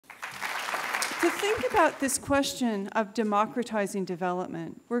To think about this question of democratizing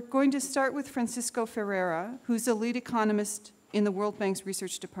development, we're going to start with Francisco Ferreira, who's a lead economist in the World Bank's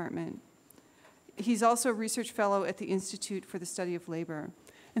research department. He's also a research fellow at the Institute for the Study of Labor.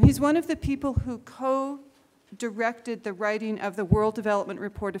 And he's one of the people who co-directed the writing of the World Development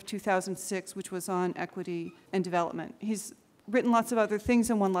Report of 2006, which was on equity and development. He's written lots of other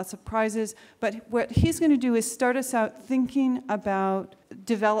things and won lots of prizes, but what he's going to do is start us out thinking about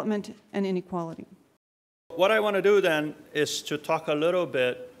development and inequality. What I want to do then is to talk a little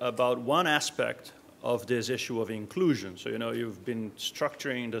bit about one aspect of this issue of inclusion. So, you've been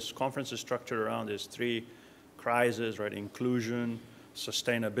structuring, this conference is structured around these three crises, right? Inclusion,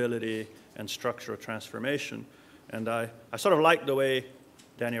 sustainability, and structural transformation. And I sort of like the way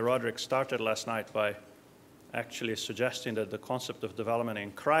Danny Roderick started last night by actually suggesting that the concept of development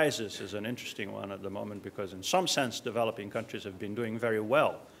in crisis is an interesting one at the moment, because in some sense developing countries have been doing very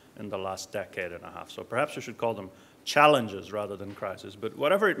well in the last decade and a half. So perhaps we should call them challenges rather than crises. But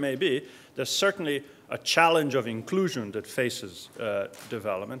whatever it may be, there's certainly a challenge of inclusion that faces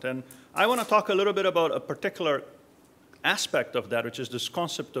development. And I want to talk a little bit about a particular aspect of that, which is this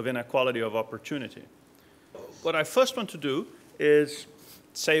concept of inequality of opportunity. What I first want to do is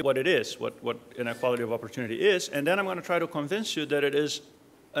say what it is, what inequality of opportunity is, and then I'm going to try to convince you that it is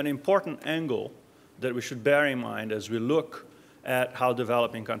an important angle that we should bear in mind as we look at how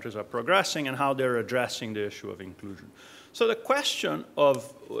developing countries are progressing and how they're addressing the issue of inclusion. So the question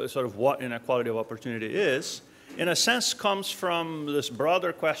of sort of what inequality of opportunity is, in a sense, comes from this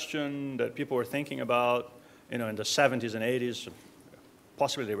broader question that people were thinking about, in the 70s and 80s.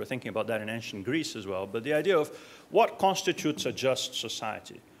 Possibly they were thinking about that in ancient Greece as well, but the idea of what constitutes a just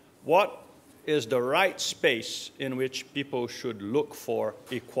society? What is the right space in which people should look for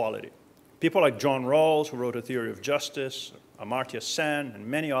equality? People like John Rawls, who wrote A Theory of Justice, Amartya Sen, and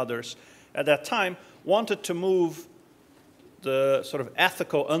many others at that time wanted to move the sort of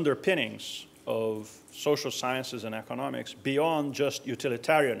ethical underpinnings of social sciences and economics beyond just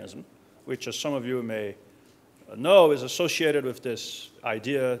utilitarianism, which, as some of you may know, is associated with this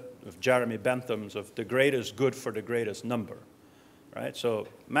idea of Jeremy Bentham's of the greatest good for the greatest number, right? So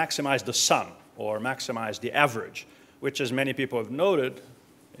maximize the sum or maximize the average, which, as many people have noted,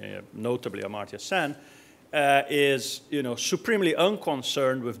 notably Amartya Sen, is supremely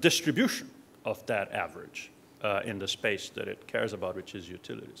unconcerned with distribution of that average in the space that it cares about, which is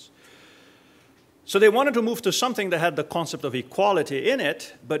utilities. So they wanted to move to something that had the concept of equality in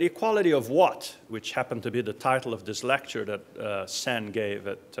it, but equality of what? Which happened to be the title of this lecture that Sen gave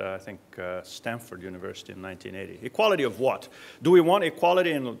at, I think, Stanford University in 1980. Equality of what? Do we want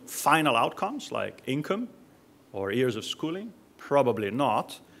equality in final outcomes like income or years of schooling? Probably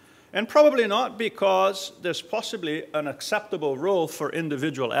not. And probably not because there's possibly an acceptable role for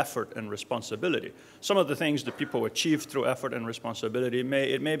individual effort and responsibility. Some of the things that people achieve through effort and responsibility,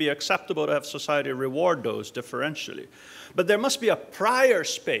 it may be acceptable to have society reward those differentially. But there must be a prior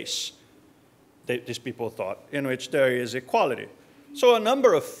space, these people thought, in which there is equality. So a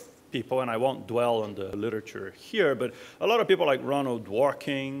number of people, and I won't dwell on the literature here, but a lot of people like Ronald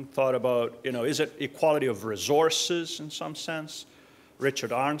Dworkin thought about, is it equality of resources in some sense?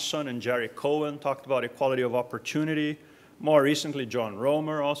 Richard Arnson and Jerry Cohen talked about equality of opportunity. More recently, John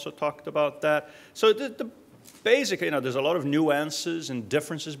Romer also talked about that. So basically, there's a lot of nuances and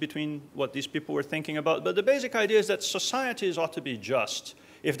differences between what these people were thinking about. But the basic idea is that societies ought to be just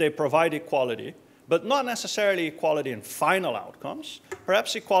if they provide equality, but not necessarily equality in final outcomes,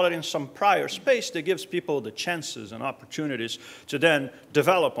 perhaps equality in some prior space that gives people the chances and opportunities to then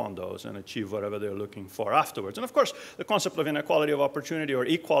develop on those and achieve whatever they're looking for afterwards. And of course, the concept of inequality of opportunity or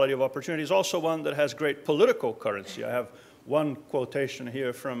equality of opportunity is also one that has great political currency. I have one quotation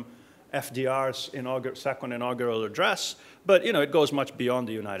here from FDR's second inaugural address, but it goes much beyond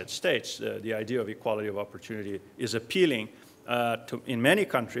the United States. The idea of equality of opportunity is appealing in many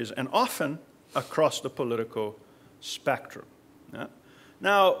countries and often across the political spectrum. Yeah?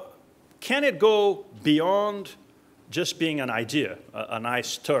 Now, can it go beyond just being an idea, a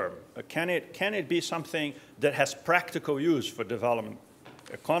nice term? Can it be something that has practical use for development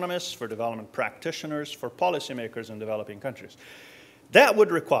economists, for development practitioners, for policymakers in developing countries? That would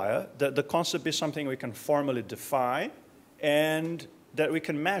require that the concept be something we can formally define and that we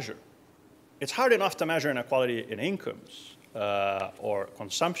can measure. It's hard enough to measure inequality in incomes or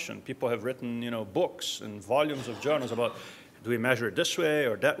consumption. People have written, books and volumes of journals about, do we measure it this way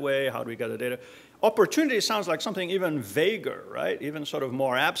or that way? How do we get the data? Opportunity sounds like something even vaguer, right? Even sort of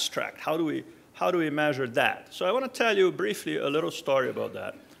more abstract. How do we measure that? So I want to tell you briefly a little story about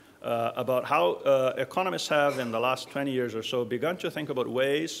that. about how economists have, in the last 20 years or so, begun to think about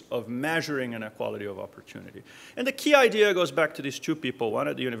ways of measuring inequality of opportunity. And the key idea goes back to these two people, one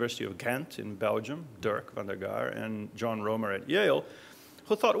at the University of Ghent in Belgium, Dirk van der Gaar, and John Romer at Yale,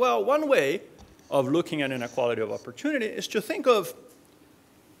 who thought, well, one way of looking at inequality of opportunity is to think of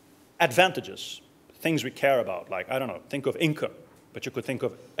advantages, things we care about, like, I don't know, think of income, but you could think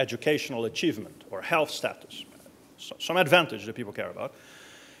of educational achievement or health status, so some advantage that people care about.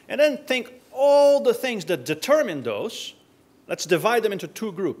 And then think all the things that determine those, let's divide them into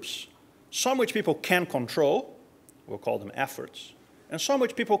two groups. Some which people can control, we'll call them efforts, and some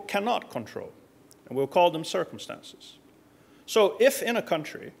which people cannot control, and we'll call them circumstances. So if in a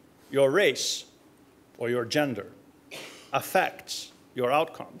country your race or your gender affects your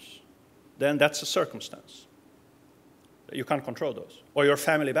outcomes, then that's a circumstance. You can't control those. Or your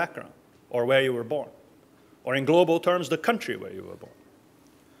family background, or where you were born, or in global terms, the country where you were born.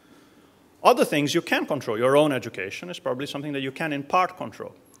 Other things you can control. Your own education is probably something that you can in part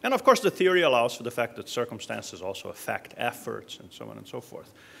control. And of course, the theory allows for the fact that circumstances also affect efforts and so on and so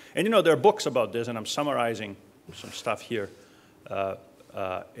forth. And you know, there are books about this, and I'm summarizing some stuff here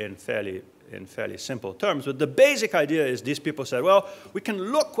in fairly simple terms. But the basic idea is these people said, well, we can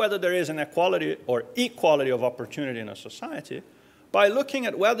look whether there is an equality or equality of opportunity in a society by looking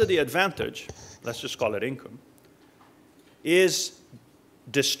at whether the advantage, let's just call it income, is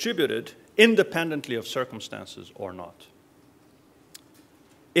distributed independently of circumstances or not.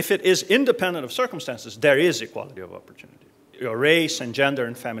 If it is independent of circumstances, there is equality of opportunity. Your race and gender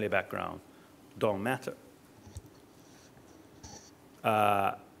and family background don't matter.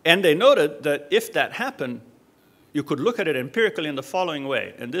 And they noted that if that happened, you could look at it empirically in the following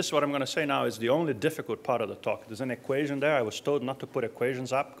way. And this, what I'm going to say now, is the only difficult part of the talk. There's an equation there. I was told not to put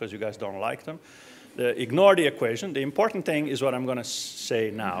equations up because you guys don't like them. Ignore the equation. The important thing is what I'm going to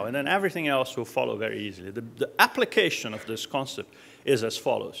say now. And then everything else will follow very easily. The application of this concept is as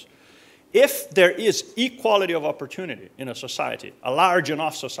follows. If there is equality of opportunity in a society, a large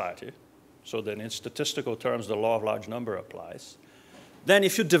enough society, so that in statistical terms the law of large number applies, then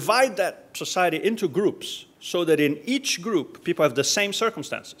if you divide that society into groups so that in each group people have the same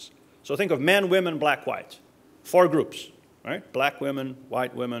circumstances. So think of men, women, black, white. 4 groups, right? Black women,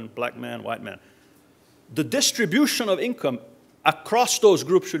 black man, white man. The distribution of income across those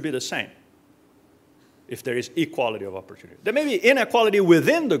groups should be the same if there is equality of opportunity. There may be inequality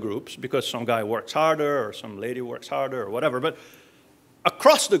within the groups because some guy works harder or some lady works harder or whatever, but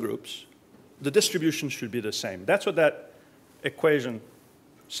across the groups, the distribution should be the same. That's what that equation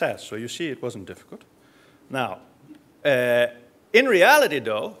says. So you see, it wasn't difficult. Now, in reality,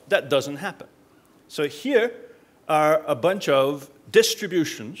 though, that doesn't happen. So here are a bunch of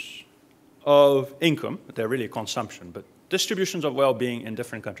distributions of income. They're really consumption, but distributions of well-being in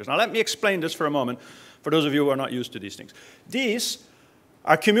different countries. Now, let me explain this for a moment for those of you who are not used to these things. These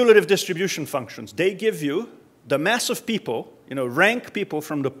are cumulative distribution functions. They give you the mass of people, you know, rank people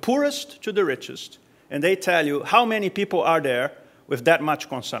from the poorest to the richest, and they tell you how many people are there with that much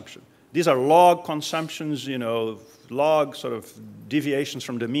consumption. These are log consumptions, you know, log sort of deviations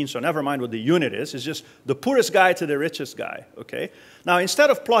from the mean, so never mind what the unit is. It's just the poorest guy to the richest guy, okay? Now, instead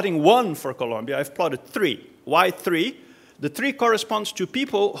of plotting 1 for Colombia, I've plotted 3. Why 3? The 3 corresponds to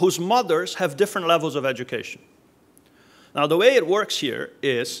people whose mothers have different levels of education. Now, the way it works here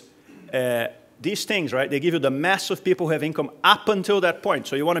is these things, right? They give you the mass of people who have income up until that point,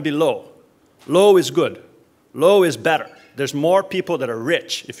 so you want to be low. Low is good. Low is better. There's more people that are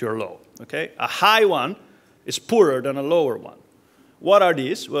rich if you're low, okay? A high one is poorer than a lower one. What are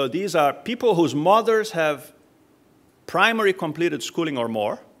these? Well, these are people whose mothers have primary completed schooling or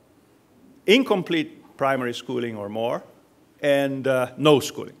more, incomplete primary schooling or more, and no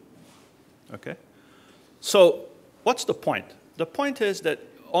schooling, okay? So what's the point? The point is that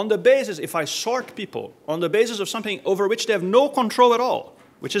on the basis, if I sort people on the basis of something over which they have no control at all,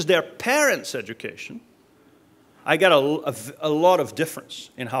 which is their parents' education, I get a lot of difference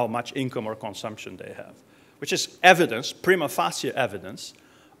in how much income or consumption they have, which is evidence, prima facie evidence,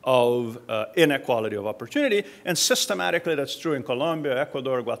 of inequality of opportunity. And systematically, that's true in Colombia,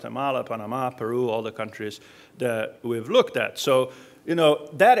 Ecuador, Guatemala, Panama, Peru, all the countries that we've looked at. So, you know,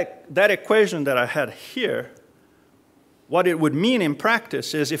 that equation that I had here, what it would mean in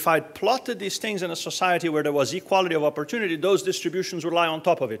practice is if I plotted these things in a society where there was equality of opportunity, those distributions would lie on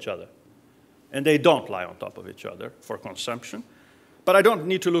top of each other. And they don't lie on top of each other for consumption. But I don't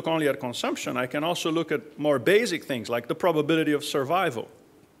need to look only at consumption. I can also look at more basic things like the probability of survival.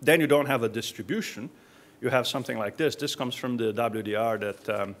 Then you don't have a distribution. You have something like this. This comes from the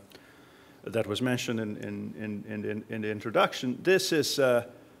WDR that was mentioned in the introduction. This is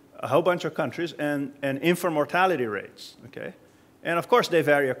a whole bunch of countries, and infant mortality rates, okay? And of course, they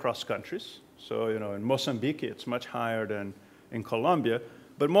vary across countries. So, you know, in Mozambique, it's much higher than in Colombia.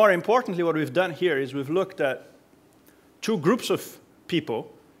 But more importantly, what we've done here is we've looked at two groups of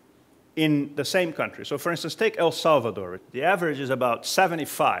people in the same country. So for instance, take El Salvador. The average is about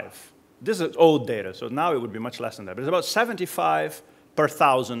 75. This is old data, so now it would be much less than that. But it's about 75 per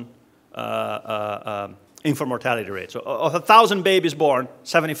 1,000 infant mortality rate. So of 1,000 babies born,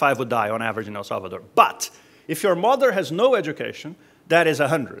 75 would die on average in El Salvador. But if your mother has no education, that is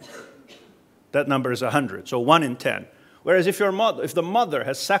 100. That number is 100, so 1 in 10. Whereas if the mother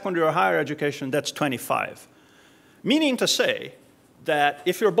has secondary or higher education, that's 25. Meaning to say that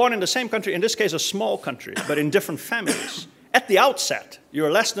if you're born in the same country, in this case a small country, but in different families, at the outset,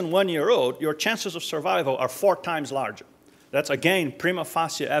 you're less than 1 year old, your chances of survival are 4 times larger. That's, again, prima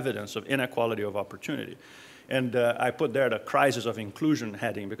facie evidence of inequality of opportunity. And I put there the crisis of inclusion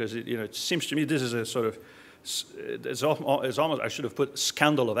heading because it seems to me this is a sort of, it's almost, I should have put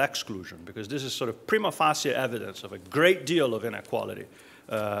scandal of exclusion, because this is sort of prima facie evidence of a great deal of inequality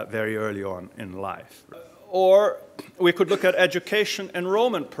very early on in life. Or we could look at education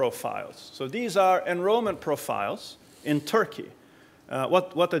enrollment profiles. So these are enrollment profiles in Turkey.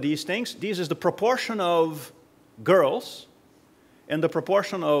 What are these things? These is the proportion of girls and the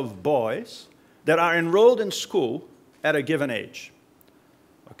proportion of boys that are enrolled in school at a given age.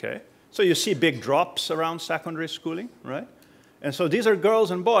 Okay? So you see big drops around secondary schooling, right? And so these are girls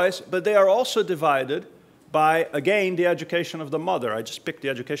and boys, but they are also divided by, again, the education of the mother. I just picked the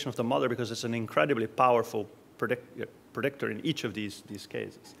education of the mother because it's an incredibly powerful predictor in each of these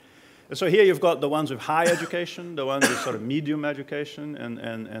cases. And so here you've got the ones with high education, the ones with sort of medium education,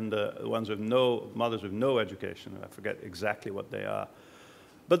 and the ones with mothers with no education. I forget exactly what they are.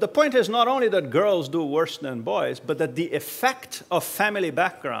 But the point is not only that girls do worse than boys, but that the effect of family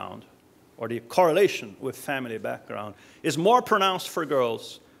background, or the correlation with family background, is more pronounced for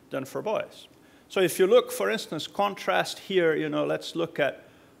girls than for boys. So if you look, for instance, contrast here, let's look at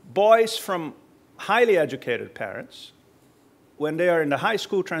boys from highly educated parents. When they are in the high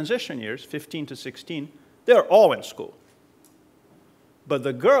school transition years, 15 to 16, they're all in school. But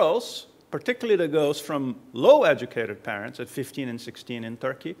the girls, particularly the girls from low educated parents at 15 and 16 in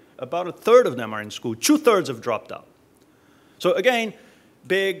Turkey, about 1/3 of them are in school. 2/3 have dropped out. So again,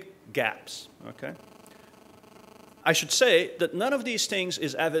 big gaps, okay? I should say that none of these things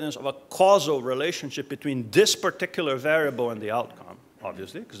is evidence of a causal relationship between this particular variable and the outcome,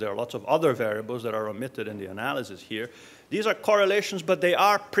 obviously, because there are lots of other variables that are omitted in the analysis here. These are correlations, but they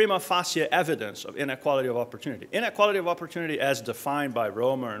are prima facie evidence of inequality of opportunity. Inequality of opportunity, as defined by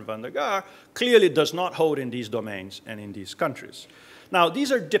Romer and van der Gaar, clearly does not hold in these domains and in these countries. Now,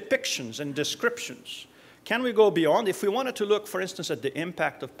 these are depictions and descriptions. Can we go beyond? If we wanted to look, for instance, at the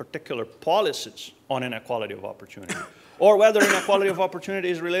impact of particular policies on inequality of opportunity, or whether inequality of opportunity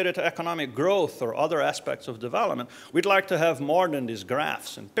is related to economic growth or other aspects of development, we'd like to have more than these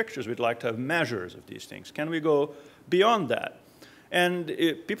graphs and pictures. We'd like to have measures of these things. Can we go beyond that? And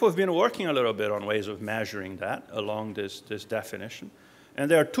people have been working a little bit on ways of measuring that along this definition.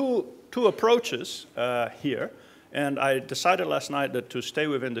 And there are two approaches here. And I decided last night that to stay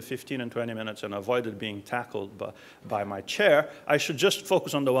within the 15 and 20 minutes and avoid it being tackled by my chair, I should just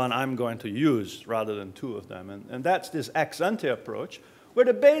focus on the one I'm going to use rather than two of them. And that's this ex-ante approach, where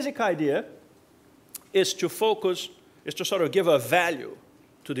the basic idea is to focus, is to sort of give a value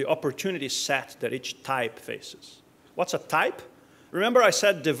to the opportunity set that each type faces. What's a type? Remember I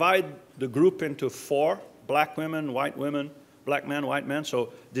said divide the group into 4, black women, white women, black men, white men.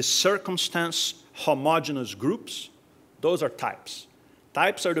 So the circumstance homogeneous groups, those are types.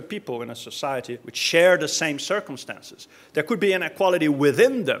 Types are the people in a society which share the same circumstances. There could be inequality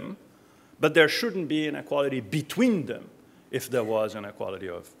within them, but there shouldn't be inequality between them if there was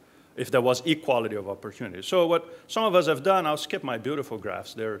equality of opportunity. So what some of us have done, I'll skip my beautiful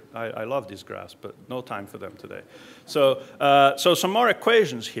graphs. I love these graphs, but no time for them today. So some more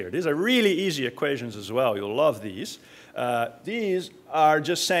equations here. These are really easy equations as well. You'll love these. These are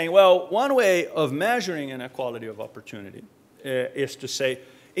just saying, well, one way of measuring inequality of opportunity is to say,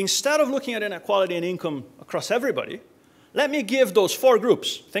 instead of looking at inequality in income across everybody, let me give those 4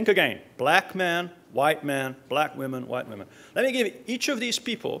 groups. Think again, black man, white man, black women, white women. Let me give each of these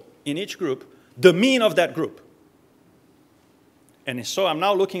people in each group the mean of that group. And so I'm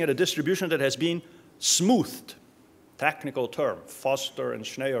now looking at a distribution that has been smoothed, technical term, Foster and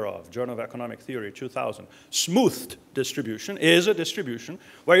Schneyerov, Journal of Economic Theory, 2000. Smoothed distribution is a distribution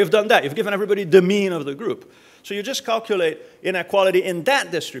where you've done that. You've given everybody the mean of the group. So you just calculate inequality in that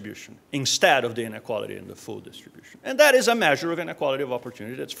distribution instead of the inequality in the full distribution. And that is a measure of inequality of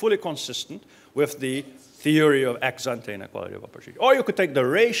opportunity that's fully consistent with the theory of ex-ante inequality of opportunity. Or you could take the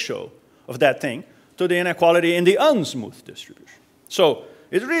ratio of that thing to the inequality in the unsmoothed distribution. So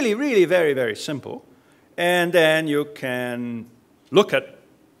it's really, really very, very simple. And then you can look at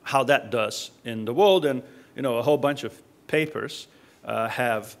how that does in the world. And a whole bunch of papers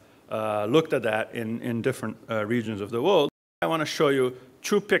have looked at that in different regions of the world. I want to show you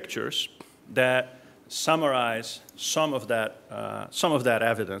two pictures that summarize some of that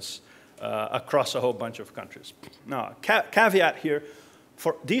evidence across a whole bunch of countries. Now, caveat here,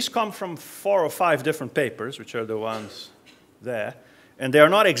 these come from 4 or 5 different papers, which are the ones there. And they are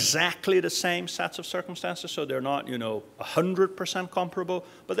not exactly the same sets of circumstances, so they're not, 100% comparable,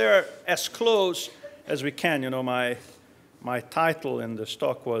 but they're as close as we can. My title in this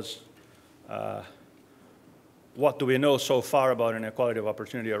talk was, what do we know so far about inequality of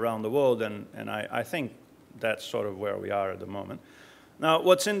opportunity around the world? And I think that's sort of where we are at the moment. Now,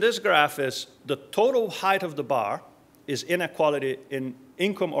 what's in this graph is the total height of the bar is inequality in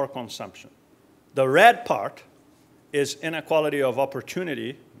income or consumption. The red part is inequality of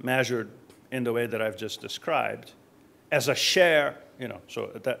opportunity measured in the way that I've just described as a share,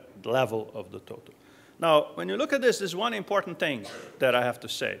 so at that level of the total. Now, when you look at this, there's one important thing that I have to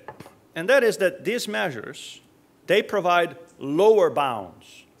say, and that is that these measures, they provide lower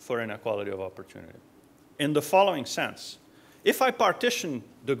bounds for inequality of opportunity in the following sense. If I partition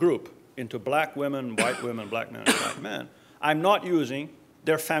the group into black women, black men, and white men, I'm not using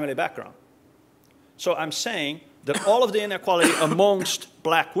their family background. So I'm saying that all of the inequality amongst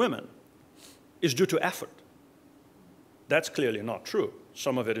black women is due to effort. That's clearly not true.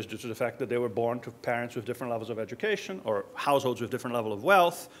 Some of it is due to the fact that they were born to parents with different levels of education, or households with different level of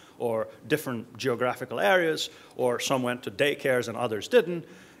wealth, or different geographical areas, or some went to daycares and others didn't,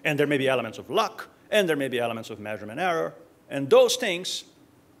 and there may be elements of luck, and there may be elements of measurement error, and those things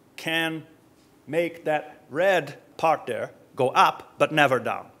can make that red part there go up, but never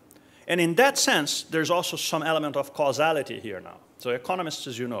down. And in that sense, there's also some element of causality here now. So economists,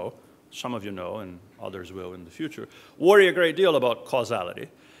 as you know, some of you know, and others will in the future, worry a great deal about causality.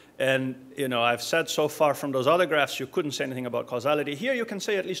 And I've said so far from those other graphs, you couldn't say anything about causality. Here you can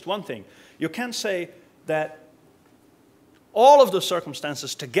say at least one thing. You can say that all of the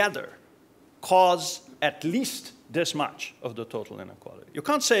circumstances together cause at least this much of the total inequality. You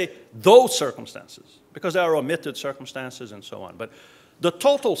can't say those circumstances, because there are omitted circumstances and so on. But the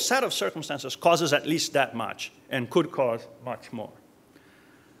total set of circumstances causes at least that much and could cause much more.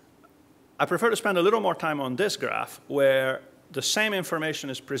 I prefer to spend a little more time on this graph where the same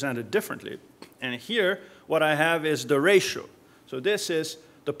information is presented differently. And here, what I have is the ratio. So this is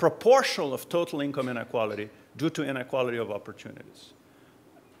the proportion of total income inequality due to inequality of opportunities.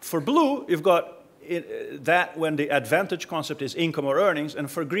 For blue, you've got that when the advantage concept is income or earnings, and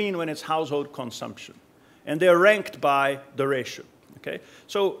for green when it's household consumption. And they're ranked by the ratio. Okay?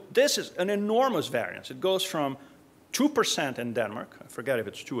 So this is an enormous variance. It goes from 2% in Denmark, I forget if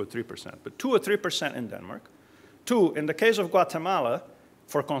it's 2 or 3%, but 2 or 3% in Denmark, to, in the case of Guatemala,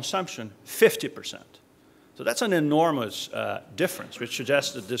 for consumption, 50%. So that's an enormous difference, which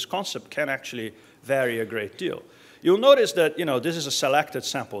suggests that this concept can actually vary a great deal. You'll notice that this is a selected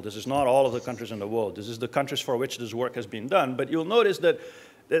sample. This is not all of the countries in the world. This is the countries for which this work has been done. But you'll notice that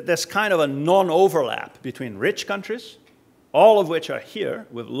there's kind of a non-overlap between rich countries, all of which are here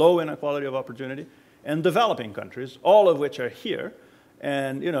with low inequality of opportunity, and developing countries, all of which are here.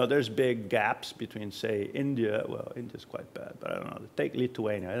 And there's big gaps between, say, India. Well, India's quite bad, but I don't know. Take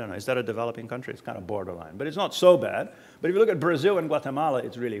Lithuania. I don't know. Is that a developing country? It's kind of borderline, but it's not so bad. But if you look at Brazil and Guatemala,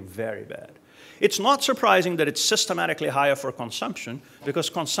 it's really very bad. It's not surprising that it's systematically higher for consumption, because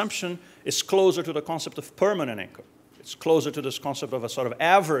consumption is closer to the concept of permanent income. It's closer to this concept of a sort of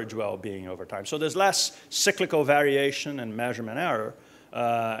average well-being over time. So there's less cyclical variation and measurement error,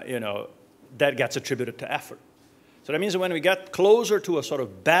 that gets attributed to effort. So that means that when we get closer to a sort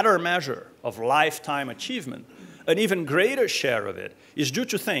of better measure of lifetime achievement, an even greater share of it is due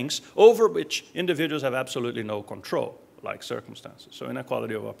to things over which individuals have absolutely no control, like circumstances. So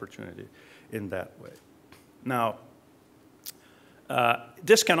inequality of opportunity in that way. Now,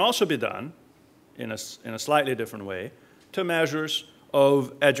 this can also be done in a slightly different way to measures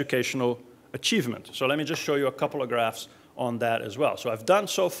of educational achievement. So let me just show you a couple of graphs on that as well. So I've done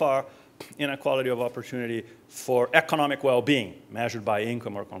so far inequality of opportunity for economic well-being, measured by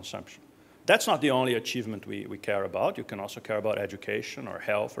income or consumption. That's not the only achievement we care about. You can also care about education or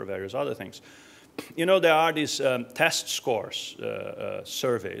health or various other things. You know, there are these test scores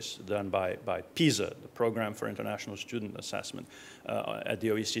surveys done by PISA, the Program for International Student Assessment, at the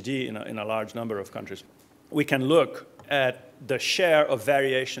OECD in a large number of countries. We can look at the share of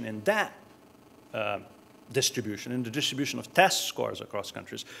variation in that distribution, in the distribution of test scores across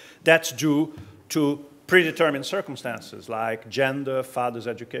countries. That's due to predetermined circumstances like gender, father's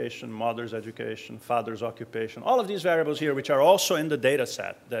education, mother's education, father's occupation, all of these variables here, which are also in the data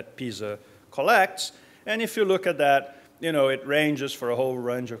set that PISA collects. And if you look at that, you know, it ranges for a whole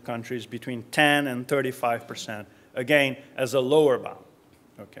range of countries between 10 and 35%, again, as a lower bound.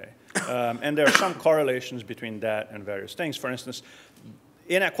 Okay. And there are some correlations between that and various things. For instance,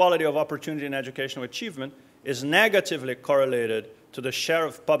 inequality of opportunity in educational achievement is negatively correlated to the share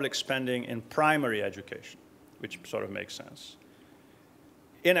of public spending in primary education, which sort of makes sense.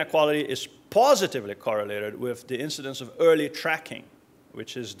 Inequality is positively correlated with the incidence of early tracking,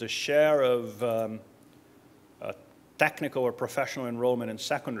 which is the share of technical or professional enrollment in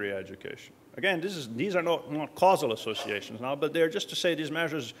secondary education. Again, these are not causal associations now, but they're just to say these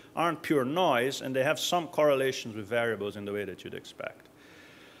measures aren't pure noise, and they have some correlations with variables in the way that you'd expect.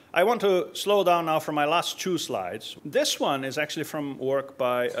 I want to slow down now for my last two slides. This one is actually from work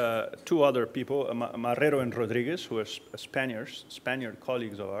by two other people, Marrero and Rodriguez, who are Spaniard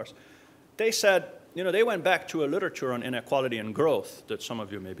colleagues of ours. They said, you know, they went back to a literature on inequality and growth that some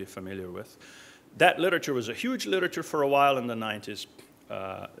of you may be familiar with. That literature was a huge literature for a while in the 90s.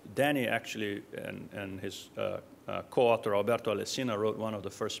 Danny actually and his co-author Alberto Alessina wrote one of the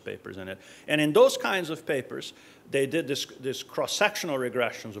first papers in it. And in those kinds of papers, they did this cross-sectional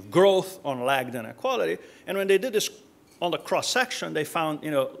regressions of growth on lagged inequality. And when they did this on the cross-section, they found,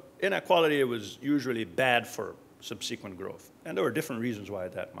 you know, inequality was usually bad for subsequent growth. And there were different reasons why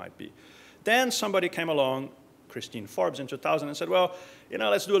that might be. Then somebody came along, Christine Forbes, in 2000 and said, well, you know,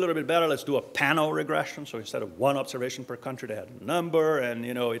 let's do a little bit better. Let's do a panel regression. So instead of one observation per country, they had a number, and,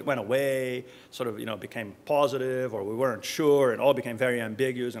 you know, it went away, sort of, you know, became positive, or we weren't sure, and all became very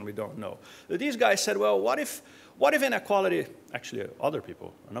ambiguous, and we don't know. These guys said, well, what if inequality, actually other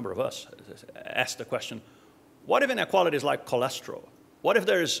people, a number of us, asked the question, what if inequality is like cholesterol? What if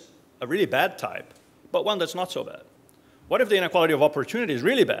there's a really bad type, but one that's not so bad? What if the inequality of opportunity is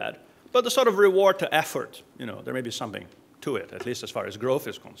really bad, but the sort of reward to effort, you know, there may be something to it, at least as far as growth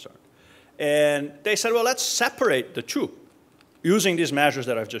is concerned. And they said, well, let's separate the two using these measures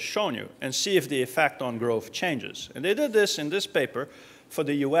that I've just shown you and see if the effect on growth changes. And they did this in this paper for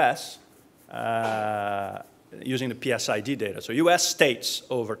the US using the PSID data. So US states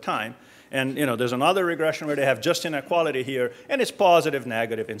over time. And, you know, there's another regression where they have just inequality here, and it's positive,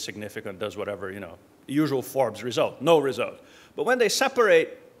 negative, insignificant, does whatever, you know, usual Forbes result, no result. But when they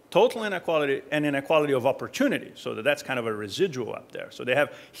separate total inequality and inequality of opportunity, so that's kind of a residual up there. So they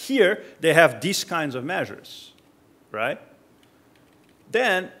have here, they have these kinds of measures, right?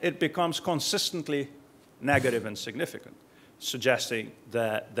 Then it becomes consistently negative and significant, suggesting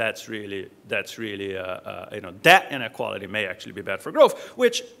that that's really you know, that inequality may actually be bad for growth,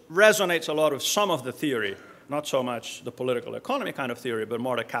 which resonates a lot with some of the theory, not so much the political economy kind of theory, but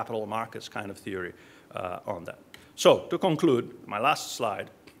more the capital markets kind of theory on that. So to conclude, my last slide,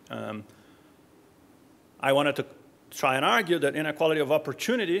 I wanted to try and argue that inequality of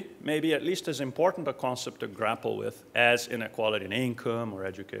opportunity may be at least as important a concept to grapple with as inequality in income or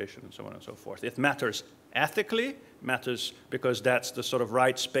education and so on and so forth. It matters ethically, matters because that's the sort of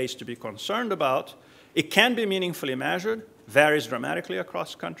right space to be concerned about. It can be meaningfully measured, varies dramatically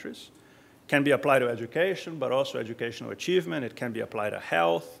across countries, can be applied to education, but also educational achievement. It can be applied to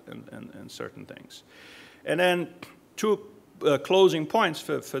health and certain things. And then two closing points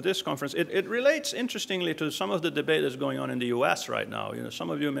for this conference. It relates interestingly to some of the debate that's going on in the US right now. You know, some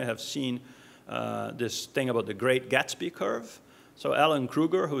of you may have seen this thing about the Great Gatsby curve. So Alan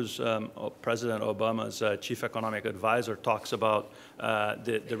Kruger, who's President Obama's chief economic advisor, talks about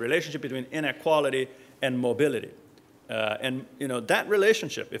the relationship between inequality and mobility. And you know, that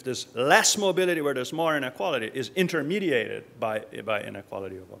relationship, if there's less mobility where there's more inequality, is intermediated by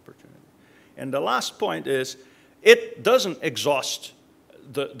inequality of opportunity. And the last point is, it doesn't exhaust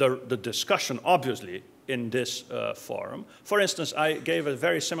the discussion, obviously, in this forum. For instance, I gave a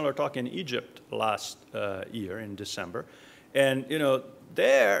very similar talk in Egypt last year in December. And, you know,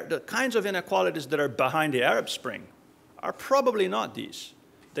 there, the kinds of inequalities that are behind the Arab Spring are probably not these.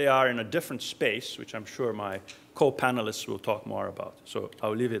 They are in a different space, which I'm sure my co-panelists will talk more about. So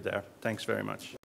I'll leave it there. Thanks very much.